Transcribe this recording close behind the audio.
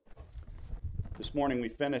This morning we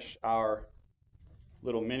finish our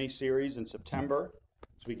little mini-series in September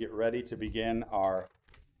as we get ready to begin our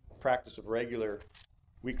practice of regular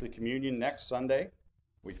weekly communion next Sunday.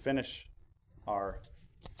 We finish our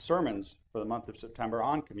sermons for the month of September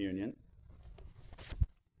on communion.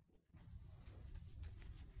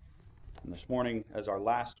 And this morning, as our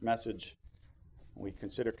last message, we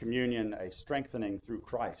consider communion a strengthening through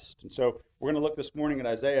Christ. And so we're going to look this morning at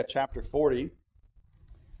Isaiah chapter 40,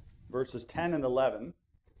 verses 10 and 11.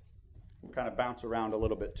 We'll kind of bounce around a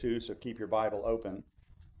little bit too, so keep your Bible open.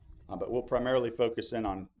 But we'll primarily focus in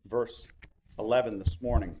on verse 11 this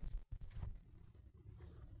morning.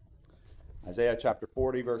 Isaiah chapter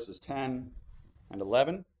 40, verses 10 and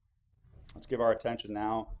 11. Let's give our attention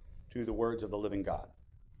now to the words of the living God.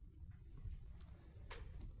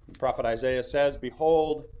 The prophet Isaiah says,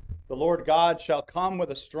 "Behold, the Lord God shall come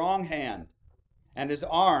with a strong hand, and his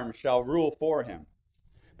arm shall rule for him.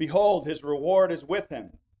 Behold, his reward is with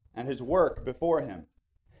him, and his work before him.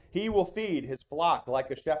 He will feed his flock like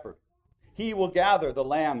a shepherd. He will gather the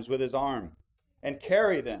lambs with his arm, and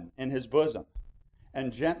carry them in his bosom,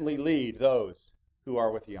 and gently lead those who are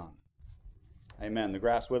with young." Amen. The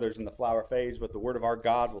grass withers and the flower fades, but the word of our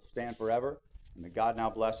God will stand forever. And may God now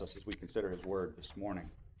bless us as we consider his word this morning.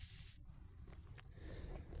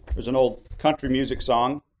 There's an old country music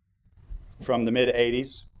song from the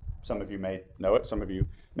mid-'80s. Some of you may know it. Some of you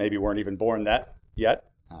maybe weren't even born yet.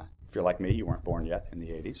 If you're like me, you weren't born yet in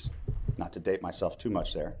the 80s. Not to date myself too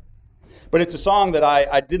much there. But it's a song that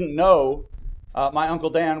I didn't know my Uncle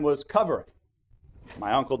Dan was covering.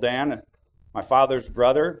 My Uncle Dan, my father's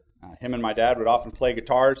brother, him and my dad would often play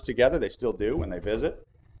guitars together. They still do when they visit.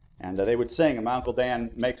 And they would sing. And my Uncle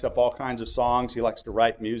Dan makes up all kinds of songs. He likes to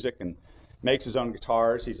write music and makes his own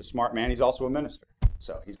guitars. He's a smart man. He's also a minister.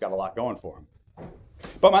 So he's got a lot going for him.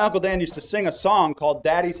 But my Uncle Dan used to sing a song called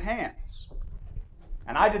Daddy's Hands.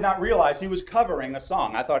 And I did not realize he was covering a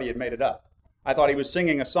song. I thought he had made it up. I thought he was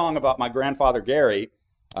singing a song about my grandfather Gary,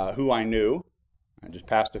 who I knew. I just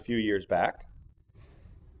passed a few years back.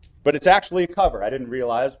 But it's actually a cover. I didn't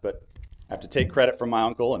realize, but I have to take credit from my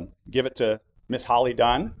uncle and give it to Miss Holly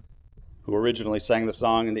Dunn, who originally sang the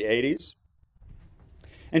song in the 80s.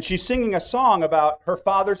 And she's singing a song about her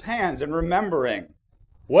father's hands and remembering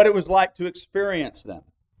what it was like to experience them.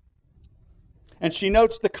 And she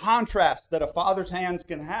notes the contrast that a father's hands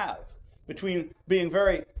can have between being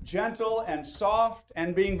very gentle and soft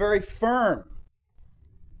and being very firm.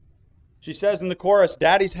 She says in the chorus,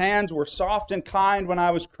 "Daddy's hands were soft and kind when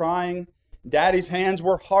I was crying. Daddy's hands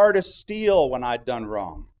were hard as steel when I'd done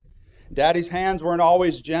wrong. Daddy's hands weren't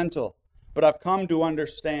always gentle, but I've come to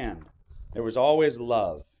understand there was always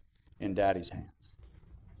love in Daddy's hands."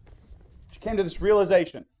 She came to this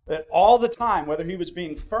realization that all the time, whether he was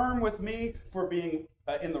being firm with me for being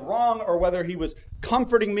in the wrong or whether he was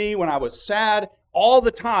comforting me when I was sad, all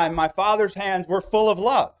the time my father's hands were full of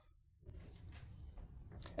love.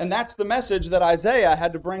 And that's the message that Isaiah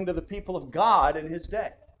had to bring to the people of God in his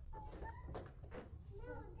day.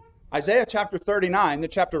 Isaiah chapter 39, the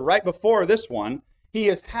chapter right before this one, he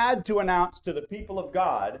has had to announce to the people of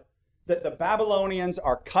God that the Babylonians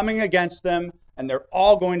are coming against them and they're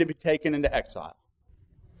all going to be taken into exile.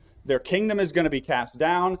 Their kingdom is going to be cast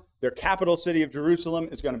down. Their capital city of Jerusalem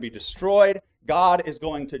is going to be destroyed. God is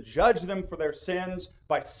going to judge them for their sins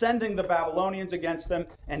by sending the Babylonians against them,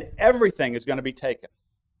 and everything is going to be taken.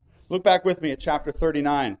 Look back with me at chapter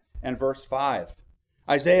 39 and verse 5.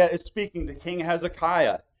 Isaiah is speaking to King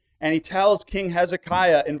Hezekiah, and he tells King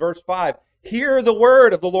Hezekiah in verse 5, "Hear the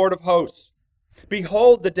word of the Lord of hosts.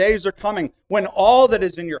 Behold, the days are coming when all that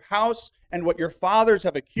is in your house and what your fathers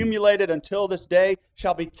have accumulated until this day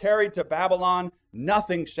shall be carried to Babylon.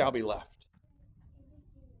 Nothing shall be left.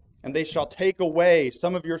 And they shall take away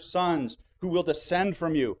some of your sons who will descend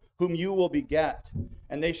from you, whom you will beget,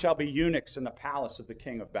 and they shall be eunuchs in the palace of the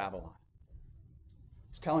king of Babylon."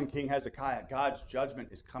 He's telling King Hezekiah, God's judgment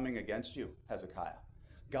is coming against you, Hezekiah.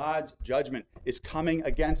 God's judgment is coming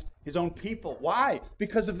against his own people. Why?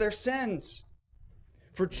 Because of their sins.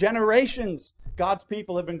 For generations, God's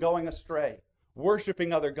people have been going astray,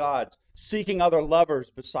 worshiping other gods, seeking other lovers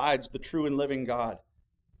besides the true and living God,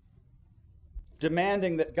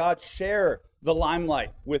 demanding that God share the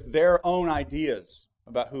limelight with their own ideas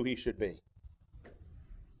about who he should be.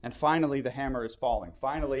 And finally, the hammer is falling.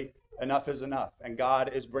 Finally, enough is enough, and God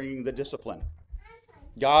is bringing the discipline.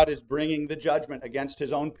 God is bringing the judgment against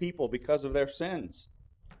his own people because of their sins.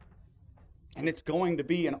 And it's going to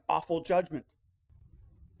be an awful judgment.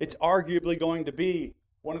 It's arguably going to be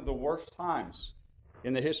one of the worst times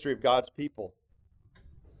in the history of God's people.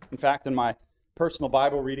 In fact, in my personal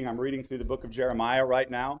Bible reading, I'm reading through the book of Jeremiah right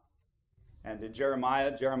now. And in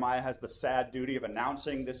Jeremiah has the sad duty of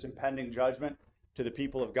announcing this impending judgment to the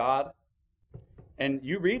people of God. And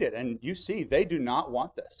you read it and you see they do not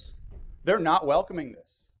want this. They're not welcoming this.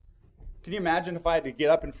 Can you imagine if I had to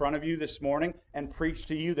get up in front of you this morning and preach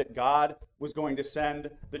to you that God was going to send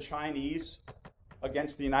the Chinese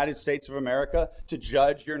against the United States of America to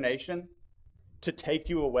judge your nation, to take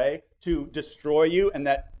you away, to destroy you, and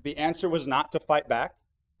that the answer was not to fight back?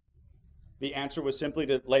 The answer was simply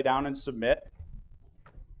to lay down and submit?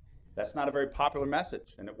 That's not a very popular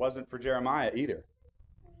message, and it wasn't for Jeremiah either.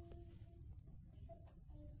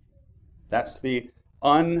 That's the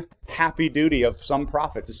unhappy duty of some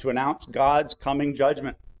prophets, is to announce God's coming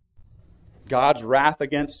judgment, God's wrath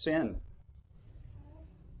against sin.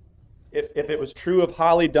 If it was true of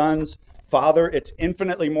Holly Dunn's father, it's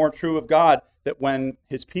infinitely more true of God that when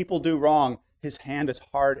his people do wrong, his hand is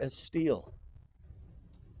hard as steel.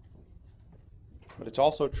 But it's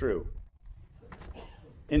also true,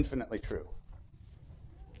 infinitely true,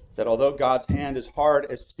 that although God's hand is hard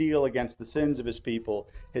as steel against the sins of his people,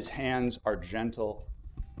 his hands are gentle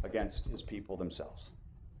against his people themselves.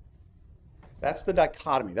 That's the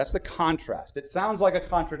dichotomy. That's the contrast. It sounds like a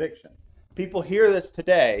contradiction. People hear this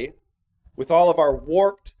today with all of our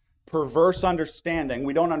warped, perverse understanding.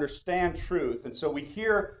 We don't understand truth, and so we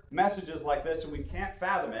hear messages like this and we can't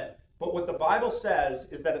fathom it. But what the Bible says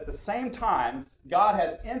is that at the same time, God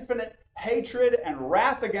has infinite hatred and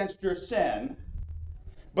wrath against your sin,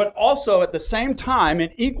 but also at the same time,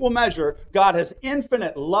 in equal measure, God has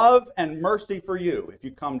infinite love and mercy for you if you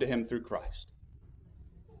come to him through Christ.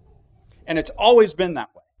 And it's always been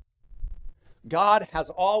that way. God has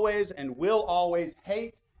always and will always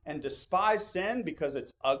hate and despise sin because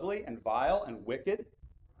it's ugly and vile and wicked.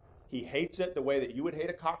 He hates it the way that you would hate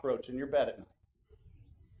a cockroach in your bed at night.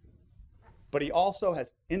 But he also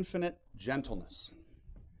has infinite gentleness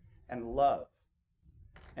and love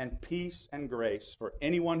and peace and grace for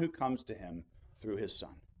anyone who comes to him through his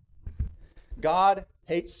Son. God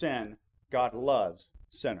hates sin. God loves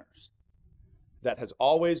sinners. That has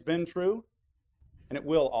always been true, and it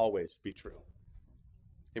will always be true.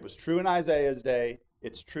 It was true in Isaiah's day.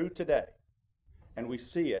 It's true today. And we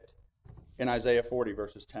see it in Isaiah 40,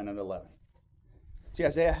 verses 10 and 11. See,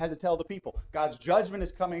 Isaiah had to tell the people, God's judgment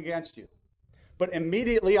is coming against you. But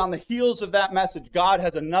immediately on the heels of that message, God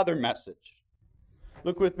has another message.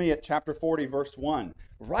 Look with me at chapter 40, verse 1.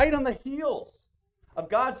 Right on the heels of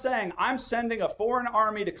God saying, I'm sending a foreign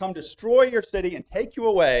army to come destroy your city and take you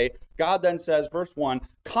away, God then says, verse 1,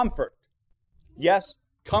 comfort. Yes,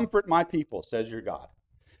 comfort my people, says your God.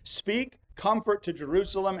 Speak comfort to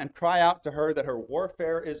Jerusalem and cry out to her that her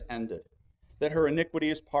warfare is ended, that her iniquity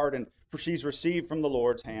is pardoned, for she's received from the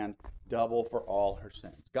Lord's hand double for all her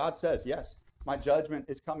sins. God says, yes, my judgment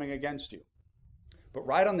is coming against you. But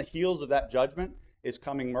right on the heels of that judgment is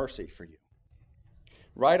coming mercy for you.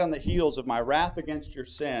 Right on the heels of my wrath against your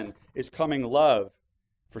sin is coming love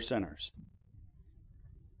for sinners.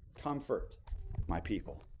 Comfort my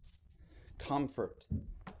people. Comfort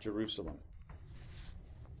Jerusalem.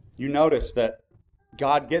 You notice that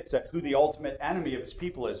God gets at who the ultimate enemy of his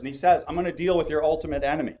people is. And he says, I'm going to deal with your ultimate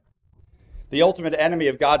enemy. The ultimate enemy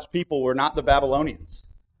of God's people were not the Babylonians.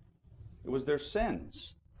 It was their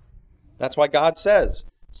sins. That's why God says,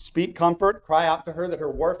 speak comfort, cry out to her that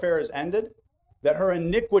her warfare is ended, that her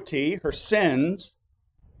iniquity, her sins,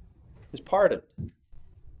 is pardoned.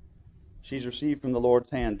 She's received from the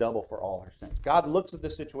Lord's hand double for all her sins. God looks at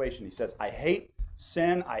this situation. He says, I hate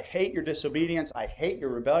sin. I hate your disobedience. I hate your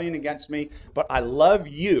rebellion against me, but I love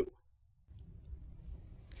you.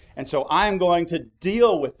 And so I'm going to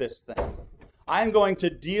deal with this thing. I'm going to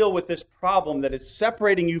deal with this problem that is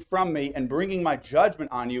separating you from me and bringing my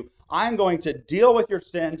judgment on you. I'm going to deal with your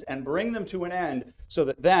sins and bring them to an end so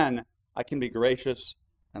that then I can be gracious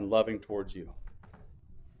and loving towards you.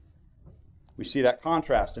 We see that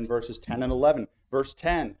contrast in verses 10 and 11. Verse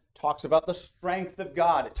 10 talks about the strength of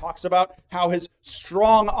God. It talks about how his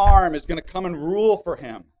strong arm is going to come and rule for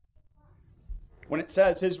him. When it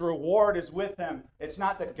says his reward is with him, it's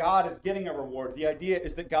not that God is getting a reward. The idea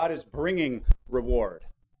is that God is bringing reward.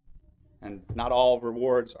 And not all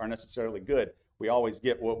rewards are necessarily good. We always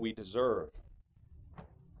get what we deserve.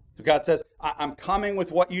 So God says, I'm coming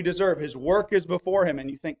with what you deserve. His work is before him.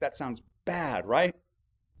 And you think that sounds bad, right?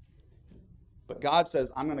 But God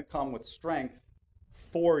says, I'm going to come with strength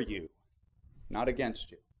for you, not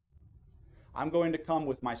against you. I'm going to come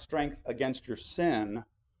with my strength against your sin,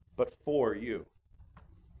 but for you.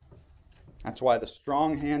 That's why the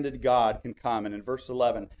strong-handed God can come. And in verse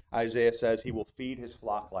 11, Isaiah says he will feed his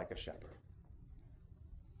flock like a shepherd.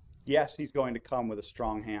 Yes, he's going to come with a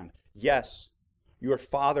strong hand. Yes, Your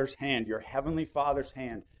Father's hand, your heavenly Father's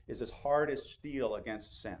hand, is as hard as steel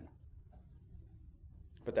against sin.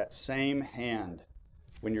 But that same hand,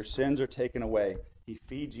 when your sins are taken away, he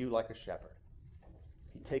feeds you like a shepherd.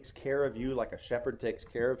 He takes care of you like a shepherd takes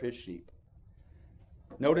care of his sheep.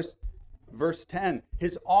 Notice verse 10,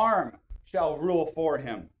 his arm shall rule for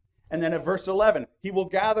him. And then at verse 11, he will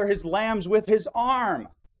gather his lambs with his arm.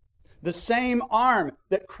 The same arm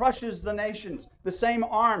that crushes the nations, the same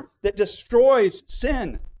arm that destroys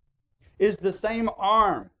sin, is the same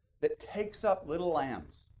arm that takes up little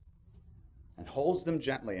lambs and holds them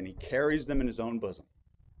gently, and he carries them in his own bosom.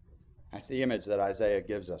 That's the image that Isaiah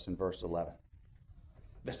gives us in verse 11.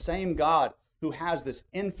 The same God who has this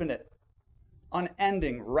infinite,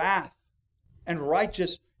 unending wrath and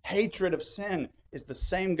righteous hatred of sin is the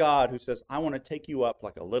same God who says, I want to take you up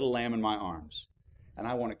like a little lamb in my arms, and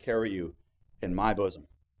I want to carry you in my bosom.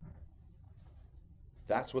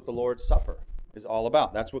 That's what the Lord's Supper is all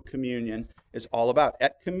about. That's what communion is all about.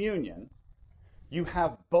 At communion, you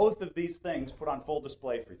have both of these things put on full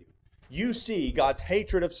display for you. You see God's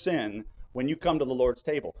hatred of sin when you come to the Lord's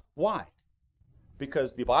table. Why?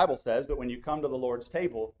 Because the Bible says that when you come to the Lord's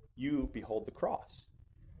table, you behold the cross.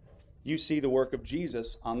 You see the work of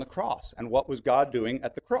Jesus on the cross. And what was God doing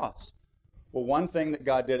at the cross? Well, one thing that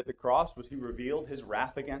God did at the cross was he revealed his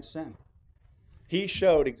wrath against sin. He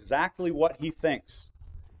showed exactly what he thinks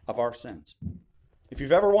of our sins. If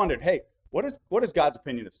you've ever wondered, hey, what is God's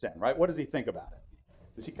opinion of sin, right? What does he think about it?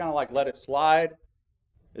 Does he kind of like let it slide?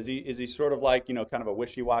 Is he sort of like, kind of a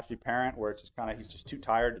wishy-washy parent where it's just he's just too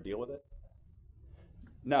tired to deal with it?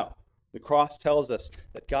 No. The cross tells us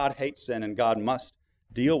that God hates sin and God must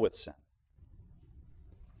deal with sin.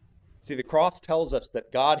 See, the cross tells us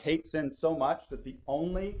that God hates sin so much that the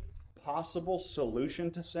only possible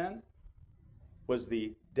solution to sin was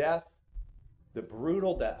the death, the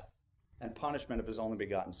brutal death and punishment of his only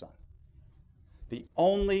begotten Son. The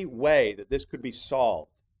only way that this could be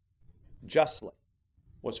solved justly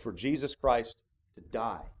was for Jesus Christ to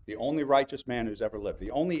die. The only righteous man who's ever lived,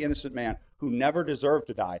 the only innocent man who never deserved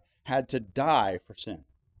to die, had to die for sin.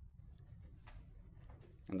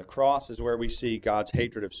 And the cross is where we see God's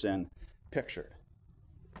hatred of sin pictured.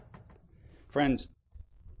 Friends,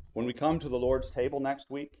 when we come to the Lord's table next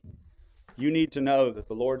week, you need to know that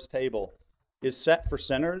the Lord's table is set for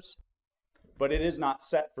sinners, but it is not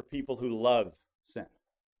set for people who love sin.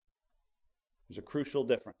 There's a crucial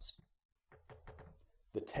difference.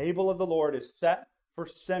 The table of the Lord is set for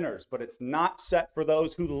sinners, but it's not set for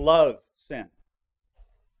those who love sin.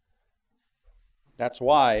 That's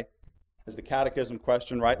why, as the Catechism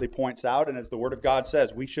question rightly points out, and as the Word of God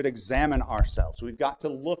says, we should examine ourselves. We've got to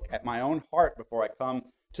look at my own heart before I come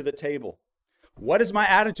to the table. What is my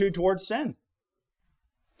attitude towards sin?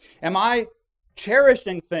 Am I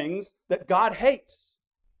cherishing things that God hates?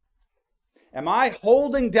 Am I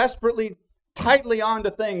holding desperately, tightly onto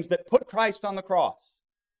things that put Christ on the cross?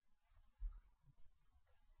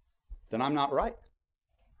 Then I'm not right.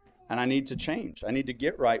 And I need to change. I need to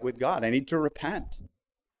get right with God. I need to repent.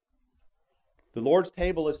 The Lord's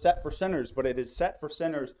table is set for sinners, but it is set for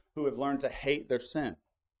sinners who have learned to hate their sin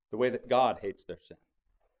the way that God hates their sin.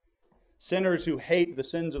 Sinners who hate the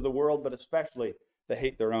sins of the world, but especially they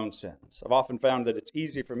hate their own sins. I've often found that it's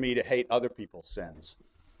easy for me to hate other people's sins.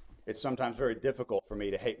 It's sometimes very difficult for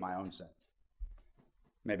me to hate my own sins.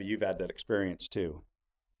 Maybe you've had that experience too.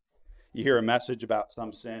 You hear a message about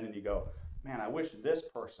some sin and you go, man, I wish this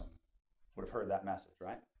person would have heard that message,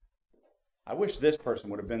 right? I wish this person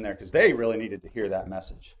would have been there because they really needed to hear that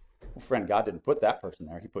message. Well, friend, God didn't put that person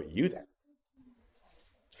there. He put you there.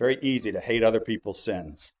 It's very easy to hate other people's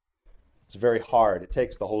sins. It's very hard. It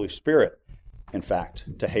takes the Holy Spirit, in fact,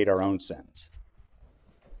 to hate our own sins.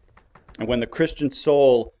 And when the Christian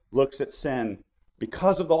soul looks at sin,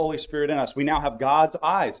 because of the Holy Spirit in us, we now have God's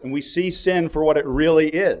eyes, and we see sin for what it really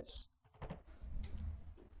is.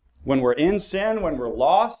 When we're in sin, when we're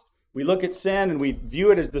lost, we look at sin and we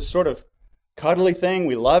view it as this sort of cuddly thing.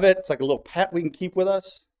 We love it. It's like a little pet we can keep with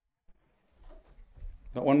us.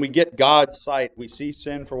 But when we get God's sight, we see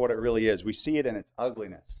sin for what it really is. We see it in its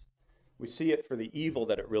ugliness. We see it for the evil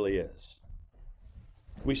that it really is.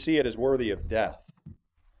 We see it as worthy of death.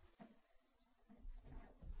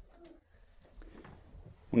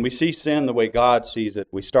 When we see sin the way God sees it,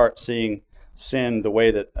 we start seeing sin the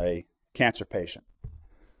way that a cancer patient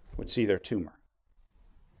would see their tumor.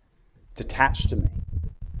 It's attached to me,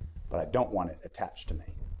 but I don't want it attached to me.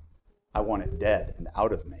 I want it dead and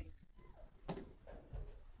out of me.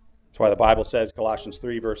 That's why the Bible says, Colossians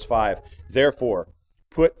 3, verse 5, therefore,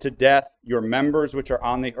 put to death your members which are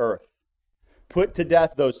on the earth. Put to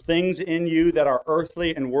death those things in you that are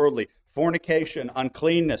earthly and worldly. fornication,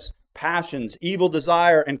 uncleanness, passions, evil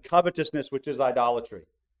desire, and covetousness, which is idolatry.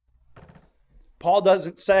 Paul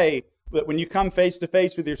doesn't say that when you come face to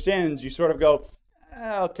face with your sins, you sort of go,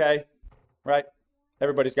 okay, right?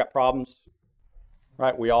 Everybody's got problems,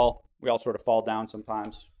 right? We all sort of fall down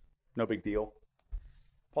sometimes. No big deal.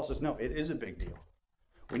 Paul says, no, it is a big deal.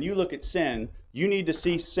 When you look at sin, you need to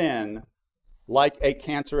see sin like a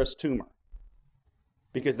cancerous tumor.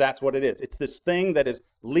 Because that's what it is. It's this thing that is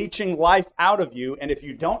leaching life out of you, and if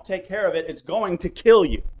you don't take care of it, it's going to kill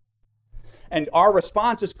you. And our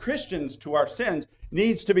response as Christians to our sins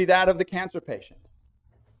needs to be that of the cancer patient.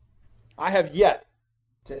 I have yet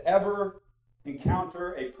to ever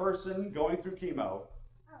encounter a person going through chemo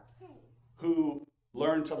who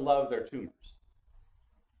learned to love their tumors.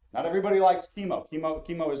 Not everybody likes chemo.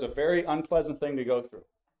 Chemo is a very unpleasant thing to go through.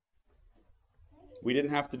 We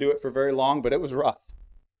didn't have to do it for very long, but it was rough.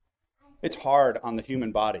 It's hard on the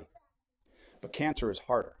human body. But cancer is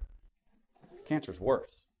harder. Cancer is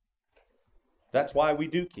worse. That's why we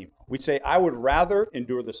do chemo. We say, I would rather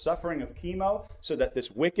endure the suffering of chemo so that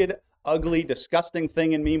this wicked, ugly, disgusting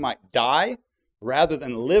thing in me might die, rather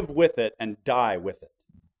than live with it and die with it.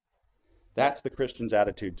 That's the Christian's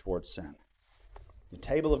attitude towards sin. The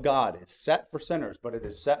table of God is set for sinners, but it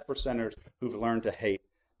is set for sinners who've learned to hate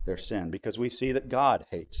their sin, because we see that God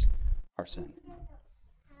hates our sin.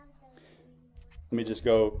 Let me just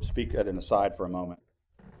go speak at an aside for a moment.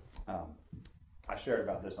 I shared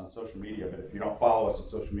about this on social media, but if you don't follow us on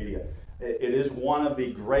social media, it is one of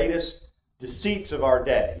the greatest deceits of our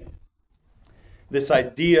day. This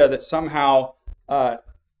idea that somehow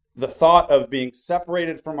the thought of being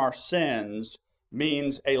separated from our sins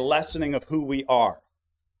means a lessening of who we are.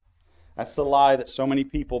 That's the lie that so many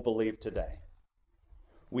people believe today.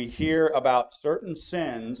 We hear about certain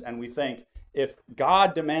sins and we think, if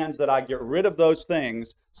God demands that I get rid of those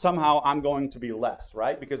things, somehow I'm going to be less,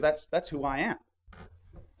 right? Because that's who I am.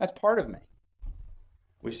 That's part of me.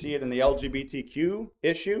 We see it in the LGBTQ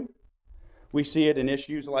issue. We see it in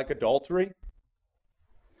issues like adultery.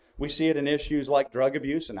 We see it in issues like drug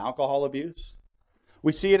abuse and alcohol abuse.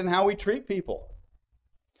 We see it in how we treat people.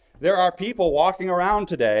 There are people walking around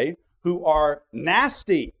today who are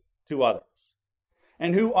nasty to others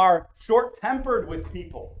and who are short-tempered with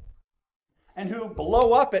people and who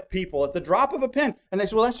blow up at people at the drop of a pin. And they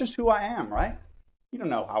say, well, that's just who I am, right? You don't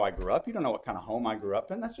know how I grew up. You don't know what kind of home I grew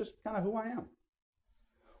up in. That's just kind of who I am.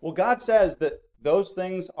 Well, God says that those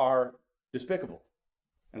things are despicable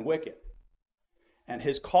and wicked. And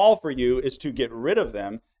his call for you is to get rid of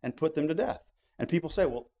them and put them to death. And people say,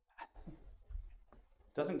 well,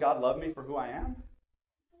 doesn't God love me for who I am?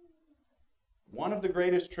 One of the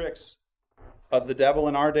greatest tricks of the devil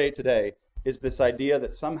in our day today is this idea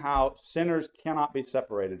that somehow sinners cannot be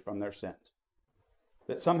separated from their sins.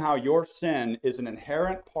 That somehow your sin is an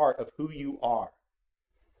inherent part of who you are.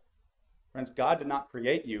 Friends, God did not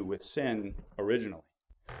create you with sin originally.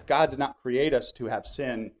 God did not create us to have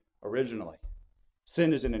sin originally.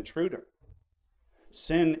 Sin is an intruder.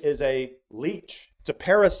 Sin is a leech. It's a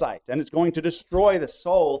parasite, and it's going to destroy the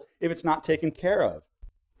soul if it's not taken care of.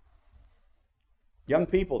 Young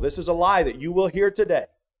people, this is a lie that you will hear today,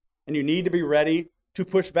 and you need to be ready to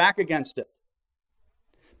push back against it.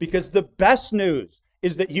 Because the best news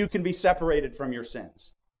is that you can be separated from your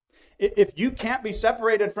sins. If you can't be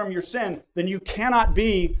separated from your sin, then you cannot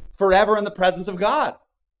be forever in the presence of God.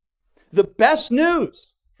 The best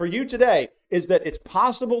news for you today is that it's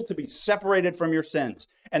possible to be separated from your sins,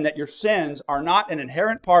 and that your sins are not an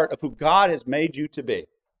inherent part of who God has made you to be.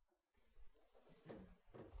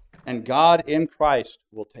 And God in Christ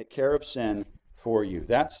will take care of sin for you.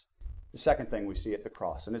 That's the second thing we see at the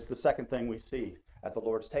cross, and it's the second thing we see at the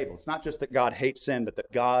Lord's table. It's not just that God hates sin, but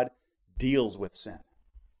that God deals with sin.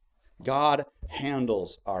 God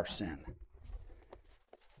handles our sin.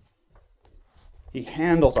 He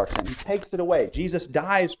handles our sin. He takes it away. Jesus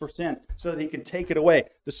dies for sin so that he can take it away.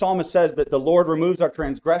 The psalmist says that the Lord removes our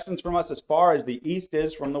transgressions from us as far as the east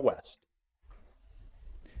is from the west.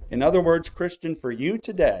 In other words, Christian, for you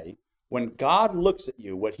today, when God looks at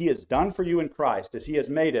you, what he has done for you in Christ is he has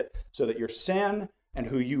made it so that your sin and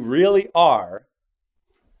who you really are,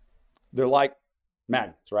 they're like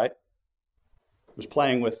magnets, right? I was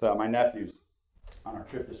playing with my nephews on our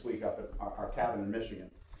trip this week up at our cabin in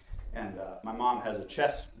Michigan. And my mom has a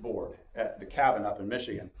chess board at the cabin up in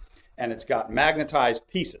Michigan. And it's got magnetized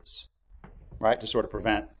pieces, right, to sort of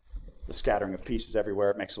prevent the scattering of pieces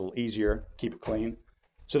everywhere. It makes it a little easier, keep it clean.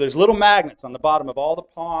 So there's little magnets on the bottom of all the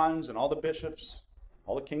pawns and all the bishops,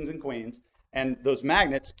 all the kings and queens. And those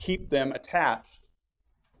magnets keep them attached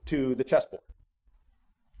to the chessboard.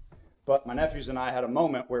 but my nephews and I had a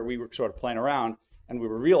moment where we were sort of playing around, and we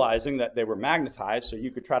were realizing that they were magnetized, so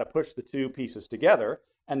you could try to push the two pieces together,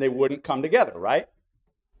 and they wouldn't come together, right?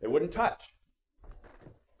 They wouldn't touch.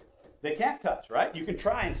 They can't touch, right? You can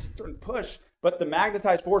try and push, but the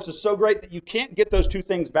magnetized force is so great that you can't get those two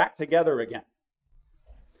things back together again.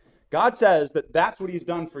 God says that that's what he's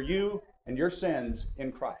done for you and your sins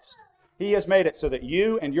in Christ. He has made it so that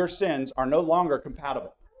you and your sins are no longer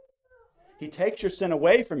compatible. He takes your sin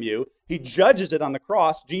away from you. He judges it on the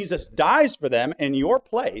cross. Jesus dies for them in your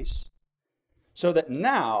place so that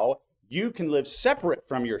now you can live separate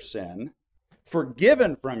from your sin,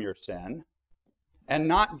 forgiven from your sin, and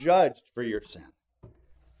not judged for your sin.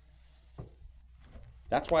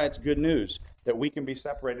 That's why it's good news that we can be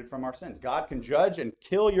separated from our sins. God can judge and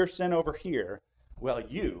kill your sin over here while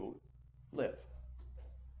you live.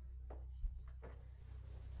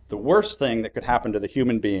 The worst thing that could happen to the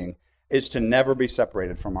human being is to never be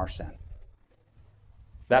separated from our sin.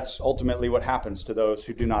 That's ultimately what happens to those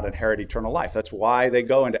who do not inherit eternal life. That's why they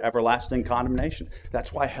go into everlasting condemnation.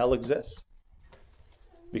 That's why hell exists.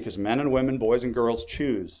 Because men and women, boys and girls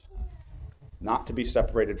choose not to be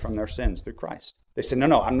separated from their sins through Christ. They say,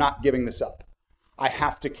 no, I'm not giving this up. I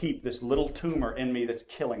have to keep this little tumor in me that's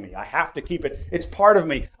killing me. I have to keep it. It's part of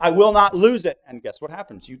me. I will not lose it. And guess what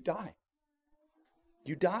happens? You die.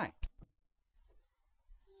 You die.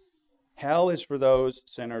 Hell is for those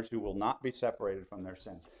sinners who will not be separated from their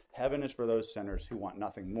sins. Heaven is for those sinners who want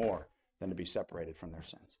nothing more than to be separated from their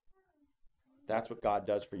sins. That's what God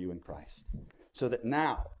does for you in Christ. So that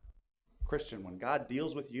now, Christian, when God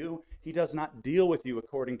deals with you, he does not deal with you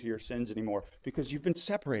according to your sins anymore because you've been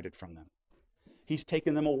separated from them. He's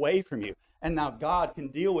taken them away from you. And now God can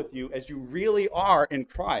deal with you as you really are in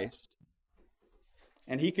Christ.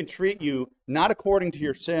 And he can treat you not according to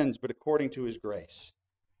your sins, but according to his grace.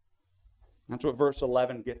 That's what verse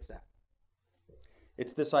 11 gets at.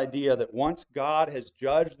 It's this idea that once God has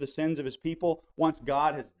judged the sins of his people, once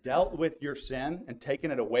God has dealt with your sin and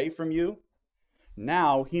taken it away from you,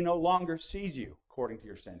 now he no longer sees you according to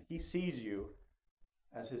your sin. He sees you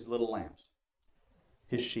as his little lambs,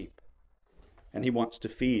 his sheep. And he wants to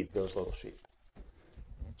feed those little sheep.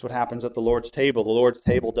 That's what happens at the Lord's table. The Lord's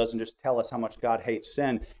table doesn't just tell us how much God hates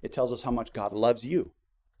sin. It tells us how much God loves you.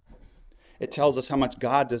 It tells us how much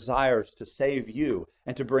God desires to save you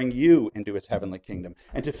and to bring you into his heavenly kingdom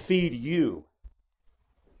and to feed you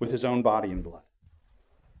with his own body and blood.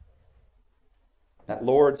 That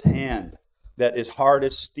Lord's hand that is hard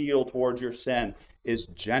as steel towards your sin is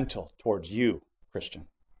gentle towards you, Christian.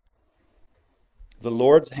 The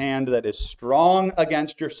Lord's hand that is strong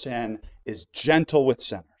against your sin is gentle with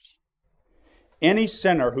sinners. Any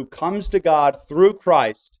sinner who comes to God through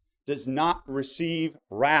Christ does not receive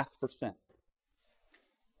wrath for sin,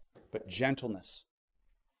 but gentleness.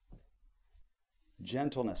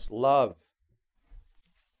 Gentleness, love,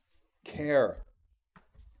 care,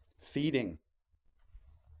 feeding.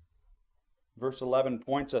 Verse 11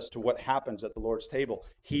 points us to what happens at the Lord's table.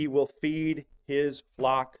 He will feed his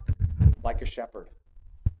flock like a shepherd.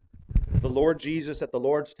 The Lord Jesus at the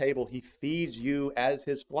Lord's table, he feeds you as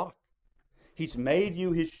his flock. He's made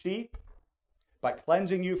you his sheep. By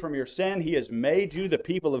cleansing you from your sin, he has made you the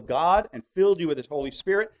people of God and filled you with his Holy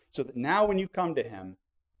Spirit so that now when you come to him,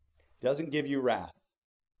 he doesn't give you wrath.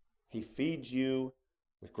 He feeds you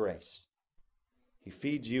with grace. He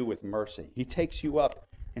feeds you with mercy. He takes you up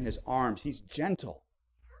in his arms. He's gentle.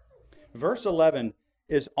 Verse 11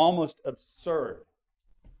 is almost absurd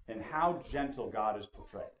in how gentle God is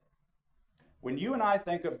portrayed. When you and I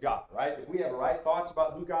think of God, right, if we have right thoughts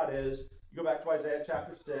about who God is, you go back to Isaiah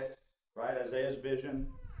chapter 6, right, Isaiah's vision,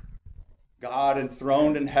 God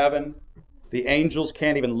enthroned in heaven. The angels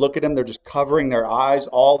can't even look at him. They're just covering their eyes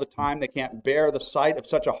all the time. They can't bear the sight of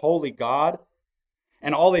such a holy God.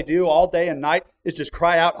 And all they do all day and night is just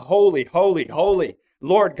cry out, holy, holy, holy,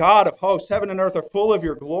 Lord God of hosts, heaven and earth are full of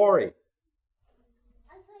your glory.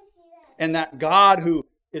 And that God who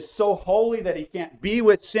is so holy that he can't be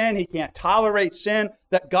with sin, he can't tolerate sin,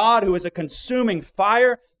 that God who is a consuming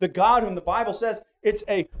fire, the God whom the Bible says it's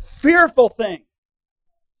a fearful thing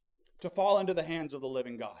to fall into the hands of the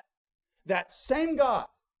living God. That same God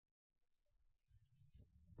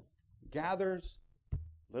gathers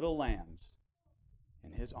little lambs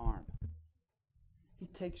in his arm. He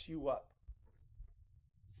takes you up.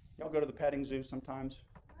 Y'all go to the petting zoo sometimes,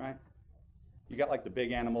 right? You got like the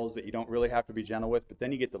big animals that you don't really have to be gentle with, but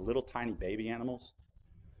then you get the little tiny baby animals,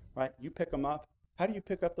 right? You pick them up. How do you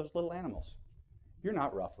pick up those little animals? You're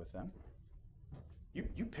not rough with them.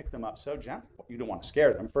 You pick them up so gently. You don't want to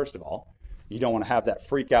scare them, first of all. You don't want to have that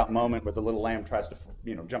freak out moment where the little lamb tries to,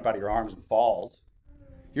 jump out of your arms and falls.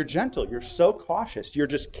 You're gentle. You're so cautious. You're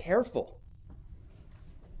just careful.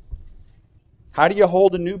 How do you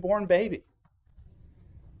hold a newborn baby?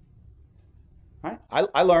 Right?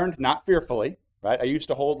 I learned not fearfully. Right? I used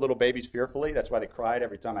to hold little babies fearfully. That's why they cried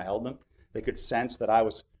every time I held them. They could sense that I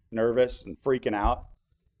was nervous and freaking out.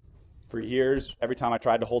 For years, every time I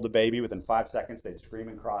tried to hold a baby, within 5 seconds, they'd scream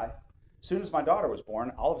and cry. As soon as my daughter was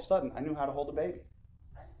born, all of a sudden, I knew how to hold a baby.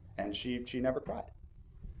 And she never cried.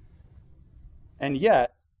 And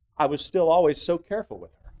yet, I was still always so careful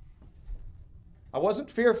with her. I wasn't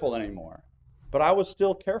fearful anymore, but I was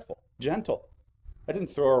still careful, gentle. I didn't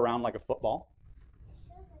throw her around like a football.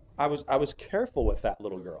 I was careful with that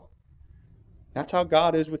little girl. That's how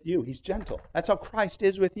God is with you. He's gentle. That's how Christ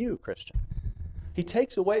is with you, Christian. He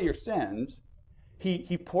takes away your sins.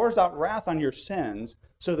 He pours out wrath on your sins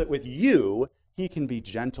so that with you, he can be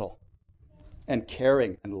gentle and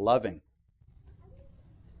caring and loving.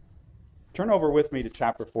 Turn over with me to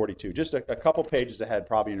chapter 42, just a couple pages ahead,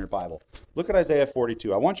 probably in your Bible. Look at Isaiah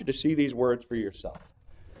 42. I want you to see these words for yourself.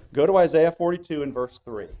 Go to Isaiah 42 and verse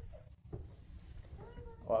 3.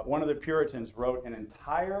 One of the Puritans wrote an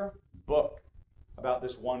entire book about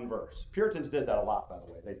this one verse. Puritans did that a lot, by the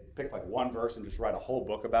way. They pick like one verse and just write a whole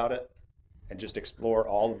book about it and just explore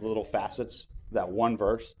all of the little facets of that one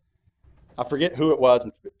verse. I forget who it was,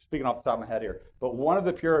 I'm speaking off the top of my head here, but one of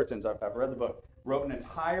the Puritans, I've read the book, wrote an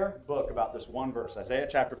entire book about this one verse, Isaiah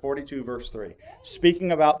chapter 42, verse 3.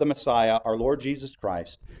 Speaking about the Messiah, our Lord Jesus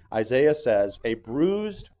Christ, Isaiah says, "A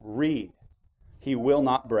bruised reed he will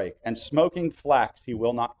not break, and smoking flax he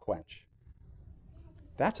will not quench."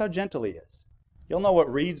 That's how gentle he is. You'll know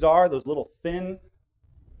what reeds are, those little thin,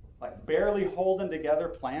 like barely holding together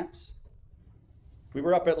plants. We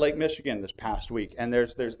were up at Lake Michigan this past week, and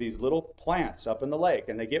there's these little plants up in the lake,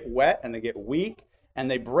 and they get wet, and they get weak, and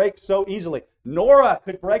they break so easily. Nora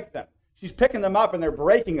could break them. She's picking them up, and they're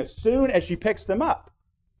breaking as soon as she picks them up.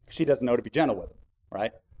 She doesn't know to be gentle with them,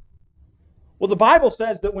 right? Well, the Bible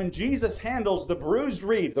says that when Jesus handles the bruised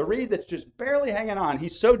reed, the reed that's just barely hanging on,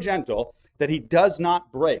 he's so gentle that he does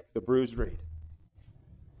not break the bruised reed.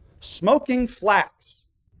 Smoking flax,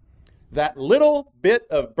 that little bit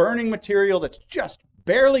of burning material that's just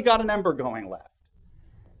barely got an ember going left,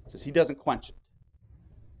 says he doesn't quench it.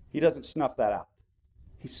 He doesn't snuff that out.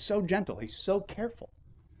 He's so gentle. He's so careful.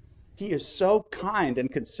 He is so kind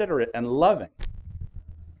and considerate and loving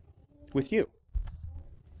with you.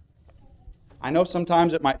 I know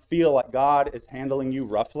sometimes it might feel like God is handling you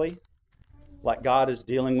roughly, like God is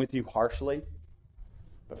dealing with you harshly.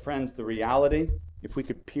 But friends, the reality, if we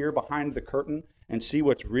could peer behind the curtain and see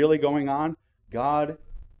what's really going on, God,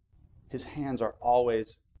 his hands are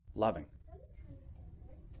always loving.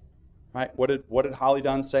 Right? What did Holly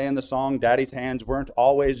Dunn say in the song? Daddy's hands weren't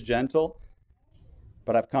always gentle,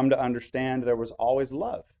 but I've come to understand there was always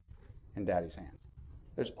love in Daddy's hands.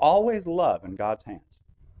 There's always love in God's hands.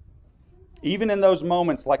 Even in those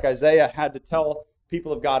moments like Isaiah had to tell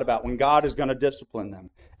people of God about when God is going to discipline them,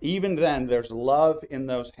 even then there's love in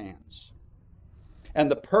those hands. And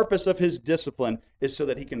the purpose of his discipline is so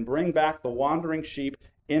that he can bring back the wandering sheep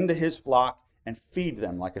into his flock and feed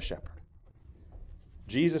them like a shepherd.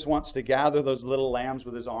 Jesus wants to gather those little lambs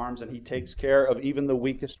with his arms, and he takes care of even the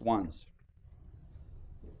weakest ones.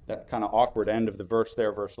 That kind of awkward end of the verse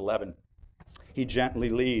there, verse 11. He gently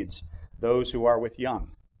leads those who are with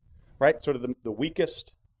young. Right? Sort of the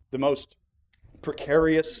weakest, the most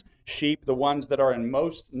precarious sheep, the ones that are in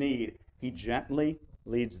most need, he gently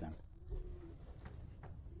leads them.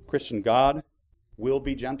 Christian, God will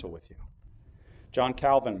be gentle with you. John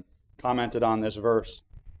Calvin commented on this verse,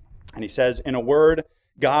 and he says, in a word,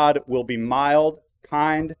 God will be mild,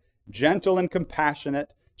 kind, gentle, and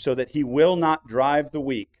compassionate, so that he will not drive the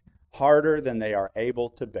weak harder than they are able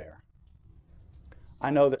to bear. I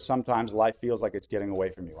know that sometimes life feels like it's getting away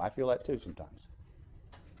from you. I feel that too sometimes.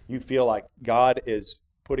 You feel like God is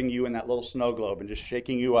putting you in that little snow globe and just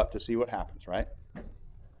shaking you up to see what happens, right?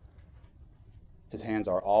 His hands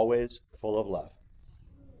are always full of love.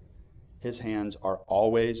 His hands are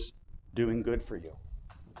always doing good for you.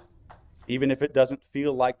 Even if it doesn't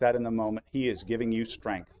feel like that in the moment, he is giving you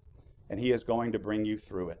strength, and he is going to bring you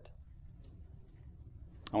through it.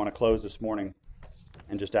 I want to close this morning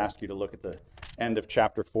and just ask you to look at the end of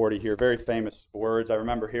chapter 40 here. Very famous words. I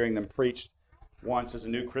remember hearing them preached once as a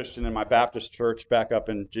new Christian in my Baptist church back up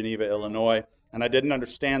in Geneva, Illinois. And I didn't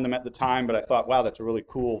understand them at the time, but I thought, wow, that's a really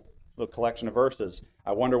cool little collection of verses.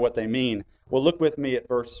 I wonder what they mean. Well, look with me at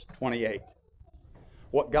verse 28.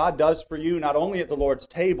 What God does for you, not only at the Lord's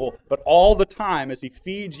table, but all the time as he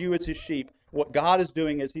feeds you as his sheep, what God is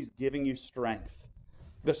doing is he's giving you strength.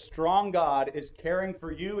 The strong God is caring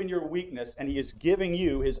for you in your weakness, and he is giving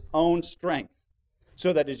you his own strength,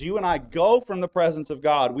 so that as you and I go from the presence of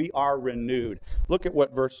God, we are renewed. Look at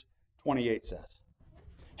what verse 28 says.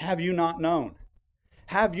 Have you not known?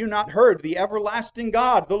 Have you not heard? The everlasting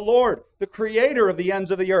God, the Lord, the creator of the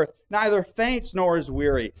ends of the earth, neither faints nor is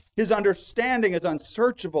weary. His understanding is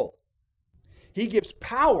unsearchable. He gives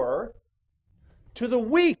power to the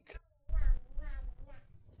weak.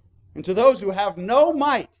 And to those who have no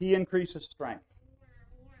might, he increases strength.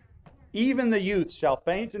 Even the youth shall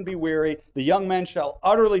faint and be weary. The young men shall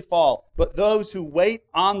utterly fall. But those who wait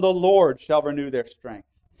on the Lord shall renew their strength.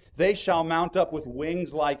 They shall mount up with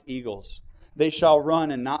wings like eagles. They shall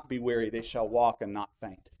run and not be weary. They shall walk and not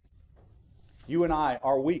faint. You and I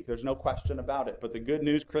are weak. There's no question about it. But the good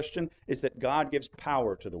news, Christian, is that God gives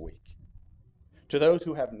power to the weak. To those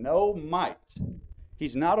who have no might,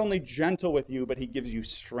 he's not only gentle with you, but he gives you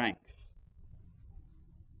strength.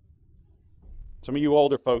 Some of you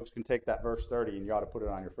older folks can take that verse 30 and you ought to put it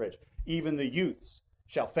on your fridge. Even the youths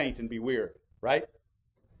shall faint and be weary, right?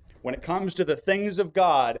 When it comes to the things of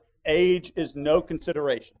God, age is no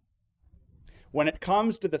consideration. When it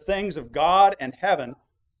comes to the things of God and heaven,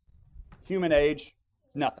 human age,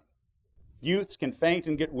 nothing. Youths can faint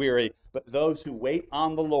and get weary, but those who wait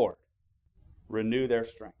on the Lord renew their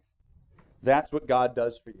strength. That's what God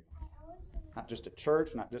does for you. Not just at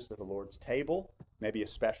church, not just at the Lord's table, maybe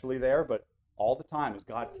especially there, but all the time as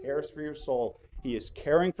God cares for your soul. He is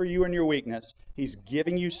caring for you in your weakness. He's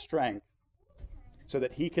giving you strength so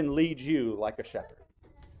that he can lead you like a shepherd.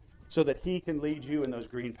 So that he can lead you in those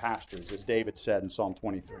green pastures, as David said in Psalm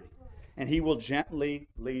 23. And he will gently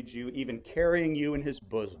lead you, even carrying you in his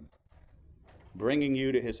bosom, bringing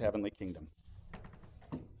you to his heavenly kingdom.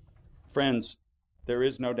 Friends, there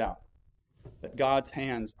is no doubt that God's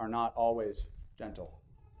hands are not always gentle.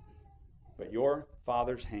 But your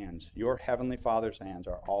Father's hands, your heavenly Father's hands,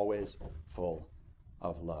 are always full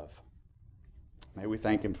of love. May we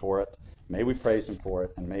thank him for it. May we praise him for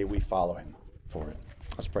it. And may we follow him for it.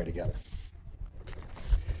 Let's pray together.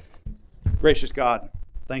 Gracious God,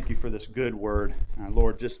 thank you for this good word.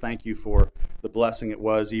 Lord, just thank you for the blessing it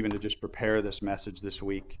was even to just prepare this message this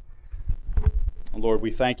week. Lord,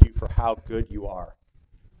 we thank you for how good you are.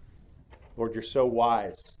 Lord, you're so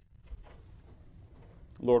wise.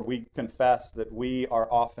 Lord, we confess that we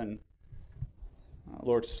are often,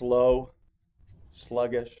 Lord, slow,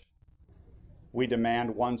 sluggish. We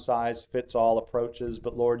demand one-size-fits-all approaches,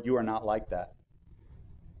 but Lord, you are not like that.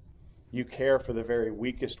 You care for the very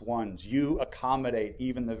weakest ones. You accommodate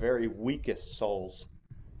even the very weakest souls.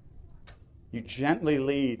 You gently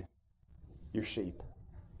lead your sheep.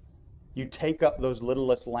 You take up those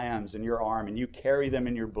littlest lambs in your arm and you carry them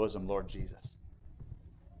in your bosom, Lord Jesus.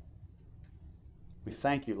 We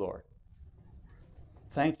thank you, Lord.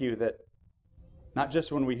 Thank you that not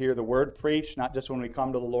just when we hear the word preached, not just when we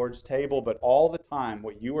come to the Lord's table, but all the time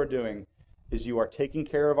what you are doing is you are taking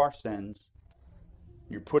care of our sins,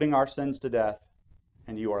 you're putting our sins to death,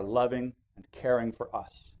 and you are loving and caring for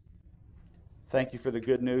us. Thank you for the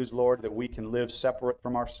good news, Lord, that we can live separate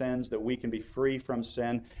from our sins, that we can be free from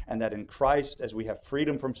sin, and that in Christ, as we have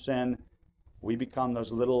freedom from sin, we become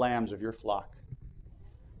those little lambs of your flock.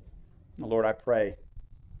 Lord, I pray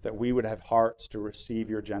that we would have hearts to receive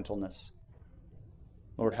your gentleness.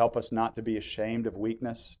 Lord, help us not to be ashamed of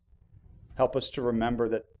weakness. Help us to remember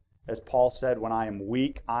that, as Paul said, when I am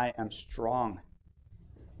weak, I am strong.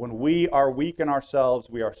 When we are weak in ourselves,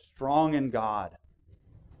 we are strong in God.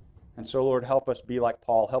 And so, Lord, help us be like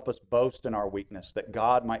Paul. Help us boast in our weakness, that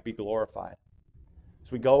God might be glorified.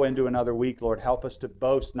 As we go into another week, Lord, help us to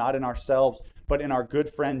boast not in ourselves, but in our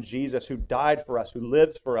good friend Jesus, who died for us, who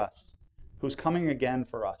lives for us, who's coming again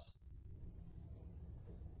for us.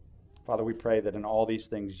 Father, we pray that in all these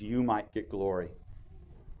things you might get glory,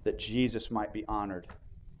 that Jesus might be honored.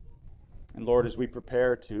 And Lord, as we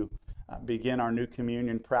prepare to begin our new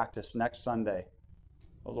communion practice next Sunday,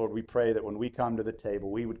 oh Lord, we pray that when we come to the table,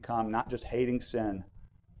 we would come not just hating sin,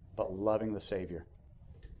 but loving the Savior.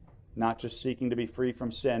 Not just seeking to be free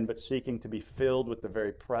from sin, but seeking to be filled with the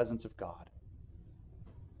very presence of God.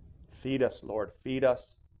 Feed us, Lord. Feed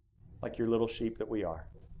us like your little sheep that we are.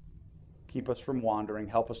 Keep us from wandering.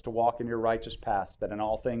 Help us to walk in your righteous paths, that in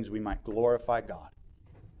all things we might glorify God.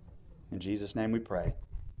 In Jesus' name we pray.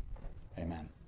 Amen.